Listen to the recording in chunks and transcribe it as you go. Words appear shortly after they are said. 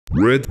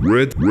Red,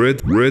 sweat.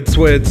 I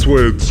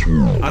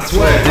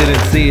swear, didn't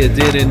see it,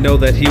 didn't know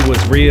that he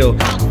was real.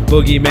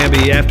 Boogeyman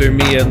be after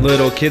me and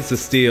little kids to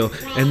steal.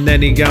 And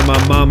then he got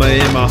my mama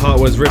and my heart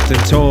was ripped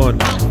and torn.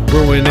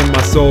 Ruining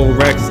my soul,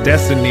 Rex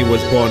Destiny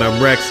was born. I'm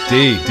Rex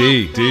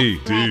D.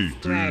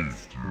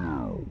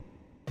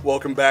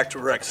 Welcome back to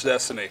Rex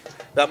Destiny.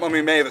 That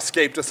mummy may have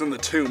escaped us in the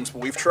tombs,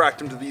 but we've tracked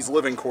him to these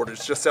living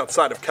quarters just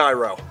outside of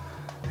Cairo.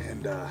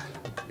 And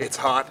it's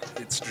hot,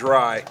 it's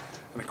dry,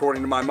 and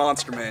according to my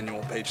monster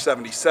manual, page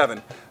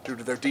 77, due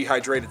to their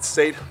dehydrated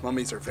state,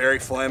 mummies are very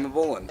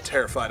flammable and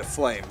terrified of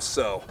flames,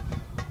 so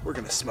we're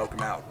gonna smoke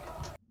them out.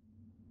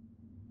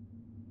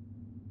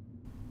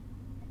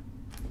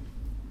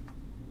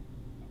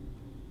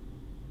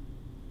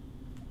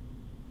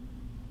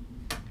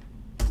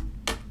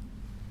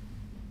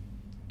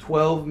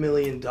 $12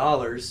 million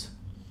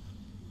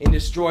in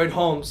destroyed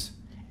homes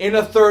in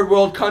a third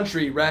world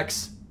country,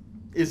 Rex.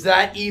 Is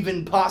that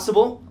even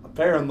possible?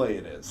 Apparently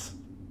it is.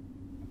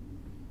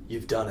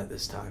 You've done it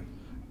this time.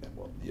 Yeah,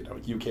 well, you know,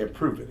 you can't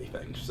prove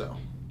anything, so.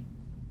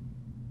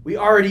 We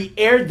already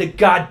aired the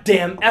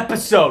goddamn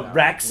episode,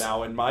 Rex.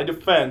 Now, in my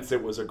defense,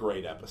 it was a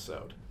great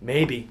episode.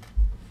 Maybe,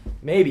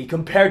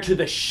 compared to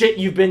the shit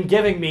you've been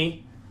giving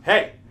me.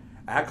 Hey,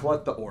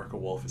 Aklet the Orca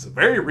Wolf is a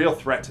very real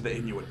threat to the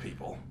Inuit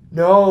people.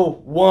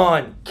 No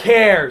one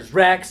cares,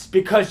 Rex,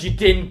 because you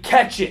didn't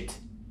catch it.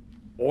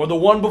 Or the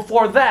one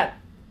before that.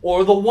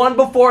 Or the one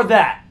before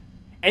that.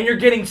 And you're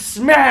getting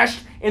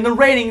smashed in the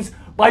ratings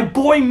by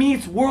Boy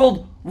Meets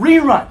World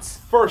reruns.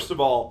 First of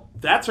all,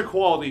 that's a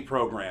quality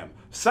program.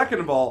 Second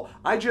of all,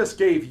 I just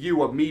gave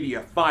you a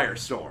media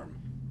firestorm.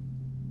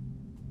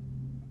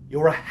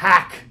 You're a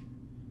hack.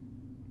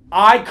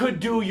 I could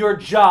do your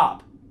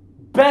job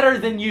better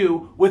than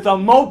you with a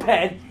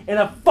moped and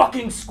a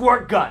fucking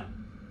squirt gun.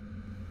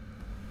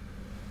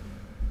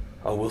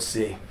 Oh, we'll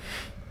see.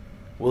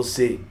 We'll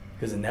see.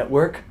 Because the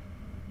network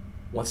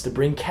wants to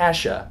bring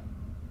Kasha,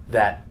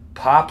 that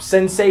pop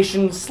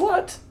sensation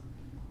slut,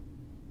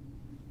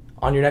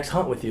 on your next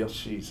hunt with you.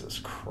 Jesus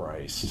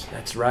Christ.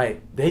 That's right.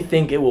 They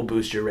think it will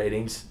boost your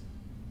ratings.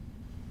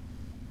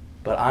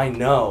 But I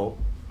know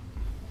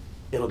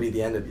it'll be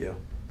the end of you.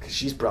 Because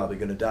she's probably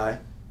going to die.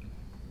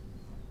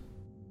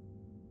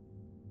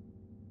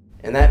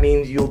 And that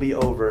means you'll be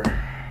over.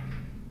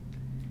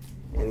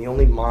 And the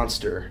only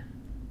monster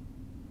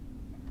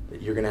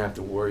that you're going to have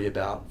to worry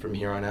about from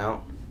here on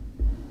out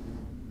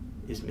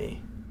is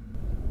me.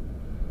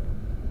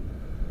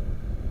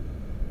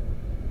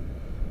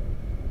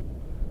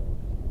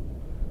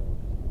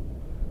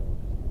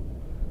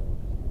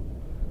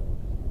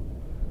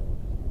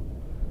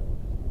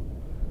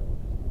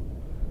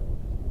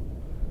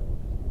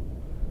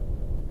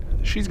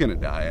 She's gonna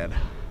die, Ed.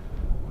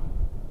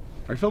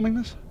 Are you filming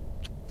this?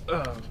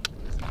 Of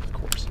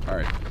course.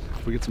 Alright.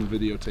 If we get some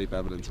videotape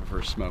evidence of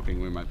her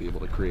smoking, we might be able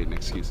to create an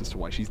excuse as to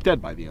why she's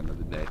dead by the end of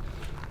the day.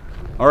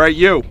 Alright,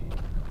 you!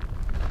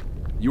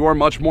 You are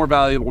much more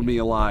valuable to me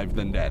alive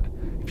than dead.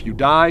 If you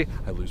die,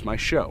 I lose my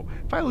show.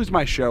 If I lose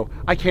my show,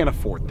 I can't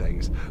afford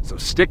things. So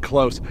stick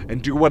close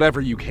and do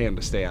whatever you can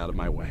to stay out of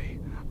my way.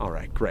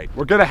 Alright, great.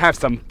 We're gonna have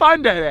some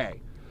fun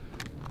today!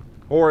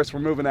 Horace, we're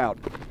moving out.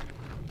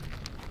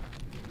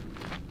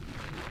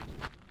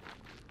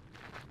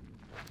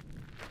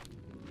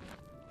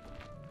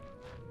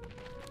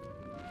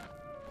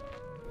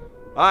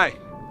 Hi,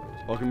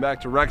 welcome back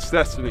to Rex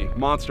Destiny,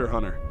 Monster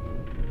Hunter.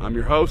 I'm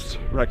your host,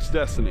 Rex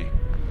Destiny.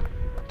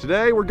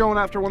 Today we're going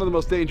after one of the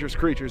most dangerous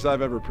creatures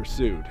I've ever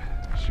pursued.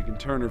 She can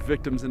turn her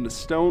victims into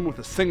stone with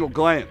a single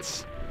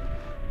glance,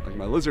 like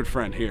my lizard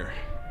friend here.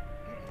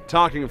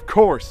 Talking, of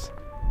course,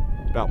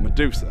 about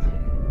Medusa.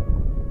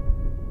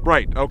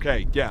 Right,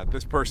 okay, yeah,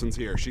 this person's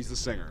here. She's the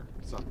singer,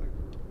 something.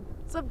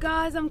 What's up,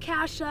 guys? I'm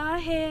Kasha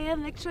here.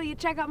 Make sure you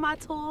check out my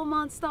tour,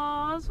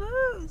 Monsters. Woo,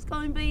 it's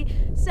going to be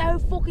so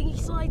fucking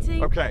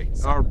exciting. Okay,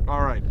 all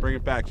right, bring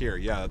it back here.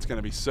 Yeah, it's going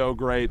to be so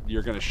great,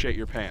 you're going to shit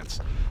your pants.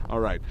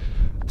 All right,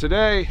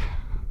 today,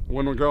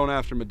 when we're going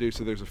after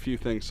Medusa, there's a few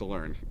things to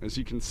learn. As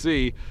you can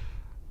see,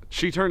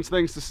 she turns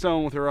things to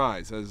stone with her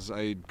eyes, as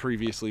I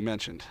previously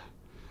mentioned.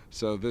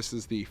 So this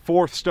is the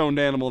fourth stoned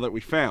animal that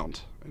we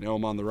found. I know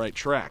I'm on the right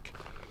track.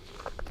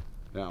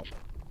 Now,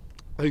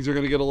 things are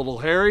going to get a little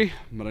hairy,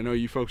 but I know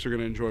you folks are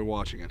going to enjoy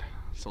watching it.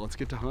 So let's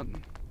get to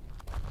hunting.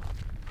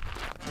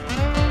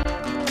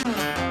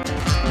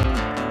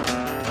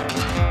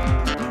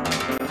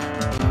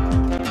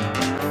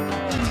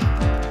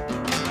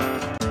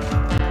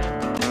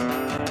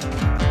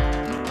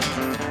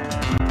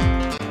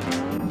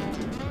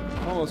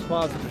 I'm almost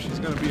positive she's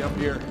going to be up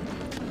here.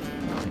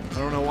 I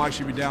don't know why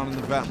she'd be down in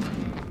the valley.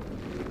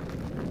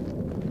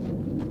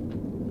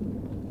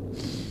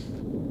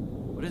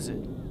 What is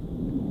it?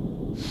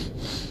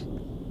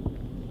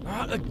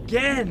 Not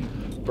again!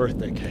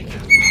 Birthday cake.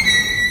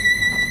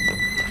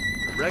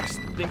 Rex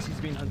thinks he's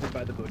being hunted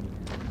by the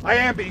boogeyman. I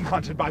am being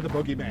hunted by the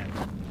boogeyman.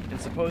 And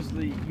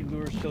supposedly he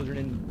lures children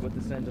in with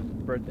the scent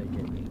of birthday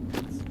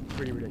cake. It's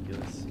pretty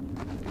ridiculous.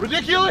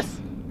 Ridiculous?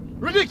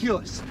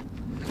 Ridiculous!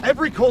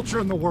 Every culture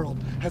in the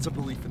world has a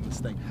belief in this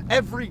thing.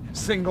 Every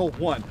single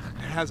one.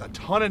 It has a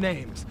ton of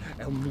names.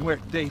 El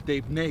Muerte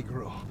de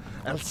Negro,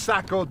 El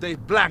Saco de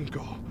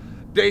Blanco,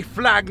 De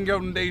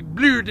Flagon de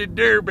Blue de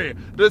Derby,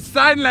 the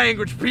sign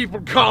language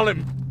people call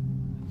him.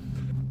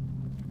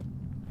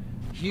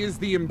 He is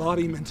the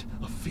embodiment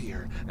of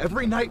fear.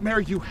 Every nightmare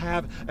you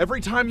have,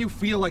 every time you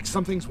feel like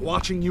something's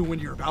watching you when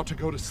you're about to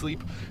go to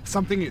sleep,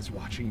 something is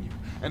watching you,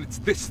 and it's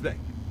this thing.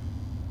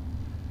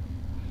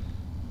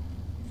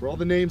 For all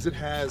the names it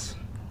has,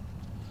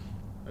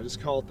 I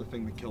just call it the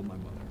thing that killed my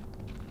mother.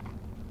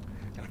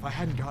 And if I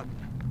hadn't gotten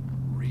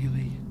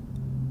really,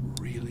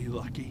 really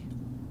lucky,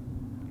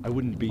 I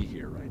wouldn't be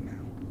here right now.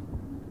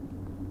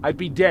 I'd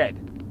be dead.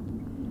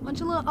 Aren't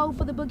you a little old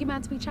for the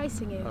boogeyman to be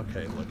chasing you?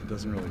 Okay, look, it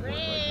doesn't really work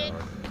like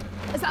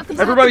that. Is that the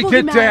Everybody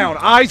get boogeyman? down,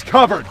 eyes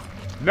covered.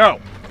 No,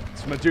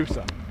 it's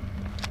Medusa.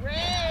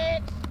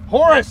 Rex!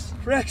 Horace!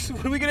 Rex,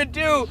 what are we gonna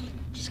do?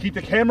 Just keep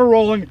the camera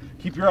rolling,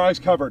 keep your eyes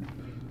covered.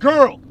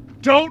 Girl,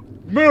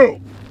 don't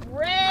move!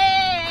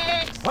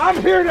 Rex!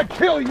 I'm here to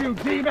kill you,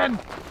 demon!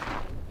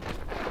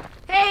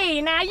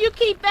 Hey, now you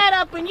keep that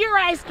up and you're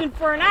asking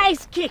for an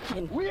ice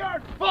kicking. We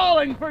aren't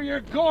falling for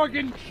your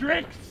Gorgon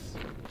tricks!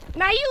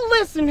 Now you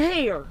listen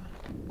here.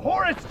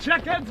 Horace,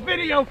 check Ed's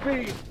video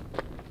feed!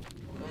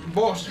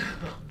 Boss,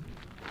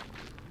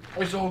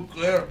 it's all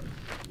clear.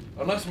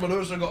 Unless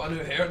Medusa got a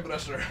new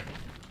hairdresser.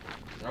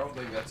 I don't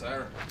think that's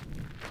her.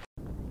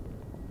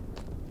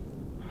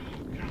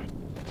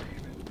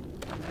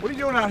 What are you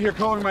doing out here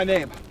calling my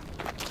name?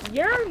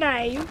 Your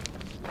name?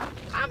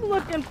 I'm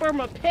looking for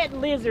my pet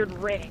lizard,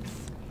 Rex.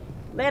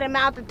 Let him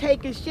out to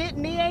take his shit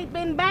and he ain't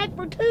been back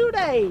for 2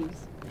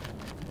 days.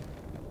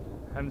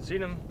 Haven't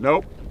seen him.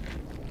 Nope.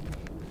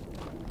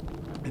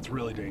 It's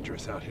really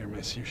dangerous out here,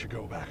 miss. You should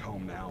go back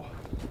home now.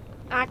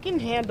 I can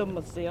handle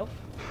myself.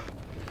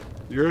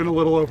 You're in a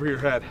little over your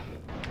head.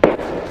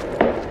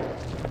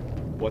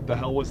 What the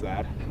hell was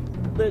that?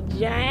 The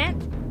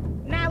giant?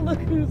 Now look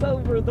who's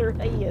over their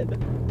head.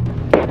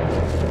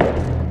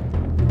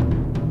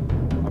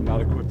 I'm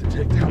not equipped to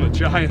take down a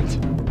giant.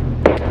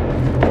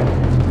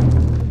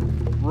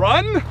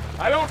 Run?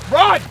 I don't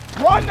run!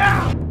 Run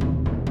now!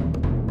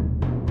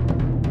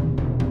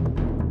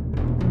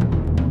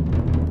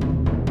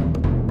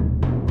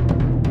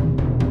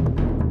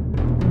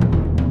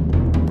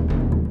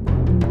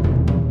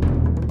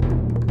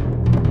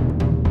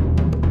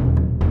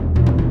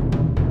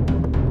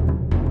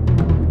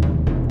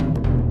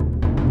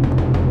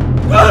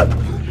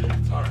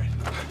 It's all right.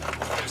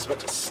 I was about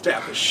to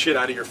stab the shit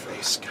out of your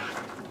face. God.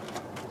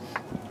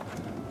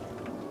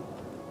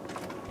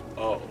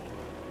 Oh.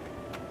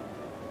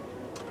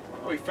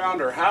 Oh, we found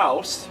her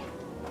house.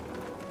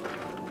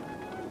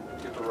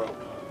 Get the rope.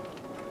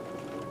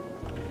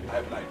 I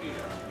have an idea.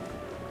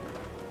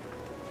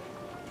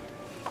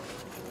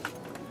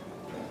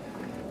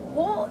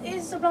 What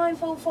is the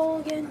blindfold for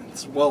again?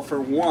 Well,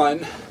 for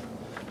one,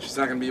 she's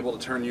not going to be able to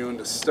turn you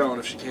into stone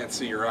if she can't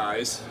see your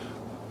eyes.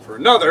 For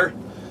another,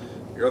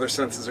 your other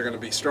senses are going to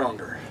be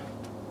stronger.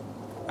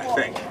 I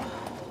think.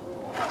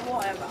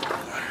 Whatever.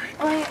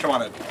 Alright, come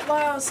on in. Like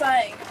I was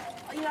saying,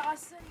 you know, I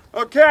see.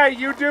 Okay,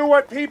 you do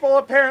what people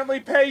apparently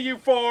pay you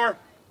for.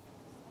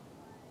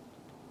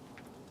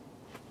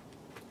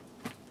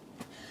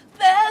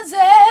 There's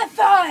a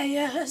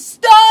fire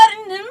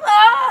starting in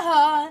my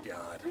heart.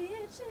 God.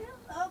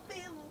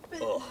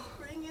 Ugh.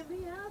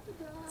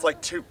 It's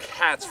like two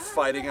cats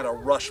fighting at a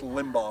Rush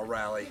Limbaugh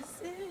rally.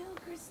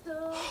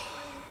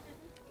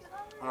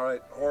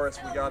 Alright, Horace,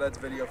 we got Ed's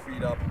video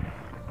feed up.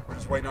 We're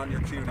just waiting on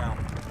your cue now.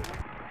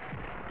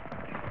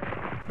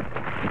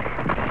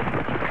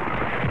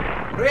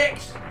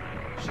 Rex!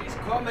 She's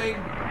coming!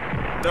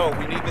 No,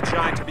 we need the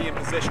giant to be in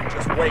position.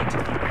 Just wait. Wait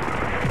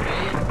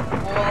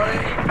for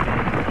it!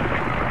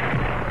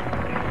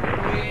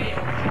 Wait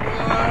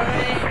for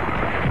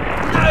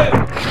it!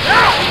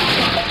 No!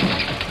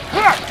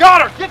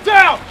 Got her! Get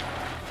down!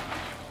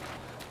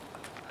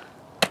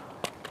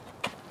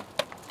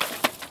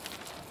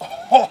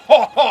 Ho, ho,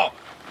 ho.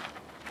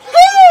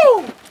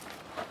 Woo!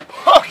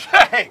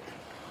 Okay!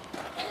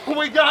 What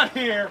we got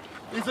here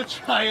is a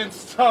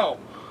giant's toe.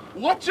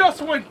 What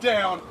just went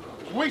down?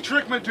 We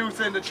tricked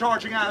Medusa into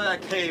charging out of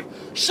that cave.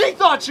 She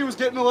thought she was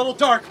getting a little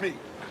dark meat.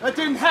 That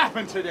didn't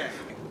happen today.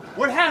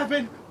 What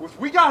happened was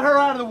we got her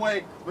out of the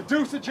way,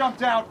 Medusa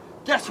jumped out,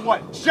 guess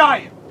what?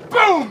 Giant!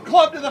 Boom!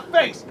 Club to the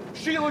face!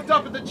 She looked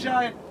up at the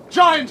giant,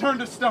 giant turned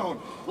to stone.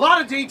 A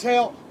lot of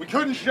detail, we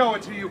couldn't show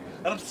it to you,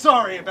 and I'm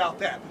sorry about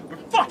that.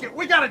 But fuck it,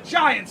 we got a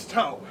giant's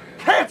toe.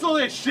 Cancel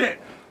this shit!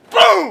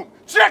 Boom!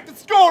 Check the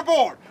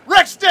scoreboard!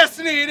 Rex,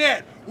 Destiny, and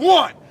Ed,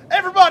 1.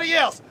 Everybody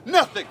else,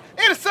 nothing.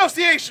 In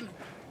association.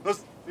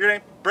 Your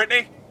name?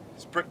 Brittany?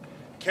 It's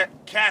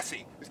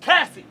Cassie. It's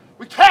Cassie.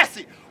 We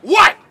Cassie.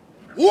 What?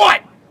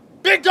 What?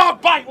 Big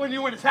dog bite when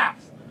you in his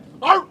house.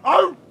 Arr,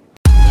 arr.